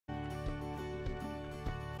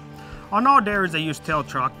On all dairies that use tail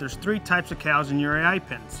chalk, there's 3 types of cows in your AI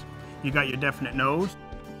pens. You got your definite no's,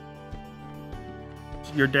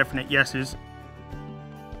 your definite yeses,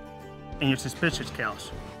 and your suspicious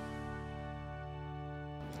cows.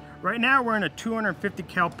 Right now we're in a 250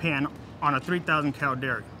 cow pen on a 3,000 cow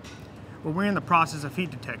dairy, where we're in the process of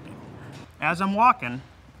heat detecting. As I'm walking,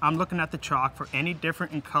 I'm looking at the chalk for any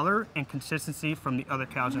different in color and consistency from the other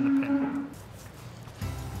cows in the pen.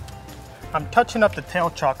 I'm touching up the tail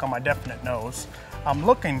chalk on my definite nose. I'm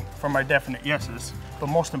looking for my definite yeses, but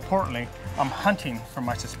most importantly, I'm hunting for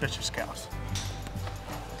my suspicious cows.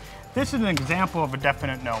 This is an example of a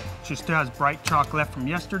definite no. She still has bright chalk left from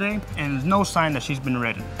yesterday, and there's no sign that she's been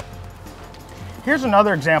ridden. Here's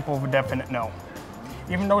another example of a definite no.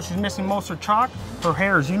 Even though she's missing most of her chalk, her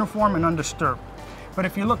hair is uniform and undisturbed. But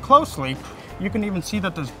if you look closely, you can even see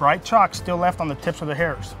that there's bright chalk still left on the tips of the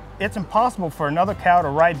hairs. It's impossible for another cow to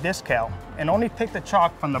ride this cow and only pick the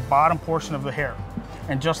chalk from the bottom portion of the hair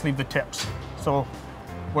and just leave the tips. So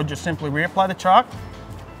we'll just simply reapply the chalk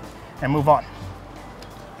and move on.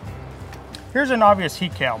 Here's an obvious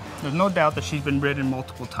heat cow. There's no doubt that she's been ridden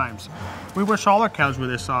multiple times. We wish all our cows were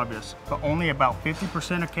this obvious, but only about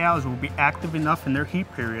 50% of cows will be active enough in their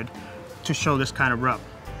heat period to show this kind of rub.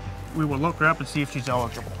 We will look her up and see if she's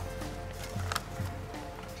eligible.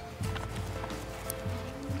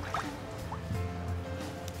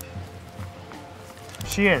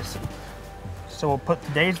 She is. So we'll put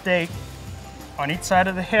today's date on each side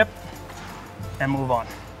of the hip and move on.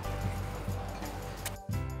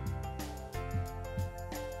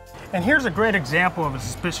 And here's a great example of a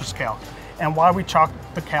suspicious cow and why we chalk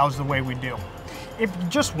the cows the way we do. If you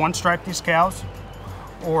just one stripe these cows,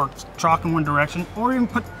 or chalk in one direction, or even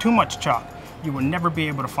put too much chalk, you will never be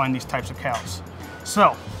able to find these types of cows.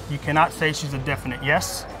 So you cannot say she's a definite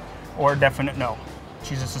yes or a definite no.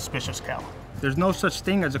 She's a suspicious cow. There's no such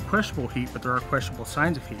thing as a questionable heat, but there are questionable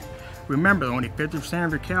signs of heat. Remember, only 50%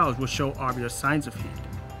 of your cows will show obvious signs of heat.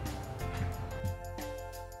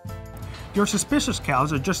 Your suspicious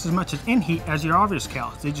cows are just as much in heat as your obvious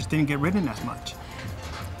cows. They just didn't get ridden as much.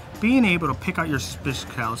 Being able to pick out your suspicious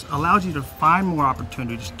cows allows you to find more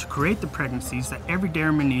opportunities to create the pregnancies that every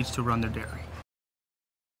dairyman needs to run their dairy.